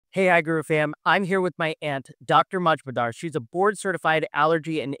Hey, HyGuru fam. I'm here with my aunt, Dr. Majbadar. She's a board-certified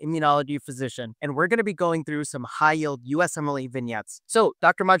allergy and immunology physician, and we're going to be going through some high-yield USMLE vignettes. So,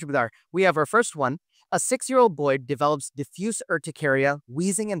 Dr. Majbadar, we have our first one. A 6-year-old boy develops diffuse urticaria,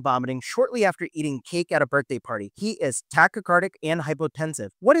 wheezing and vomiting shortly after eating cake at a birthday party. He is tachycardic and hypotensive.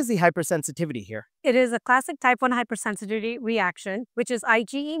 What is the hypersensitivity here? It is a classic type 1 hypersensitivity reaction, which is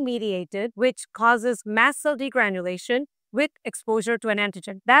IgE mediated, which causes mast cell degranulation with exposure to an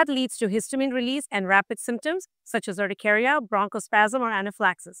antigen. That leads to histamine release and rapid symptoms such as urticaria, bronchospasm, or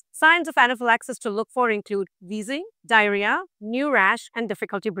anaphylaxis. Signs of anaphylaxis to look for include wheezing, diarrhea, new rash, and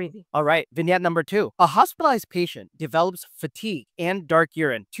difficulty breathing. All right, vignette number 2. A hospitalized patient develops fatigue and dark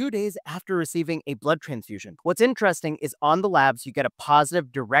urine 2 days after receiving a blood transfusion. What's interesting is on the labs, you get a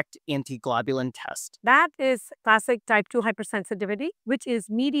positive direct antiglobulin test. That is classic type 2 hypersensitivity, which is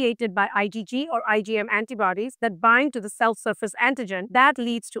mediated by IgG or IgM antibodies that bind to the cell surface antigen that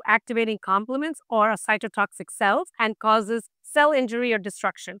leads to activating complements or a cytotoxic cells and causes cell injury or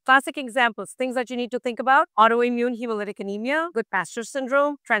destruction. Classic examples, things that you need to think about: autoimmune hemolytic anemia, Goodpasture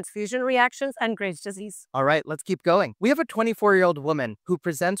syndrome, transfusion reactions, and Graves' disease. All right, let's keep going. We have a 24-year-old woman who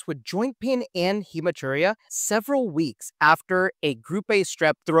presents with joint pain and hematuria several weeks after a group A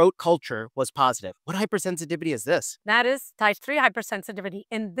strep throat culture was positive. What hypersensitivity is this? That is type 3 hypersensitivity.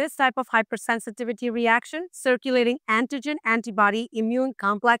 In this type of hypersensitivity reaction, circulating antigen-antibody immune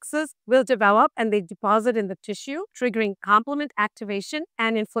complexes will develop and they deposit in the tissue, triggering complement activation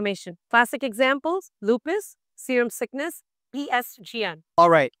and inflammation. Classic examples: lupus, serum sickness, PSGN. All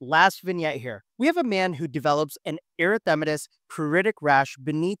right, last vignette here. We have a man who develops an erythematous pruritic rash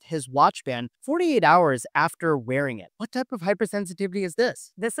beneath his watch band 48 hours after wearing it. What type of hypersensitivity is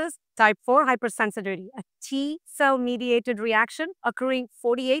this? This is type 4 hypersensitivity, a T cell mediated reaction occurring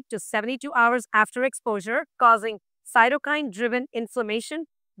 48 to 72 hours after exposure, causing cytokine-driven inflammation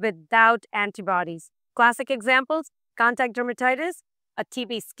without antibodies. Classic examples: contact dermatitis, a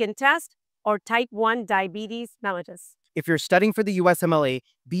TB skin test, or type 1 diabetes mellitus. If you're studying for the USMLE,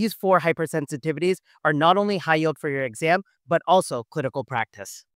 these 4 hypersensitivities are not only high yield for your exam, but also clinical practice.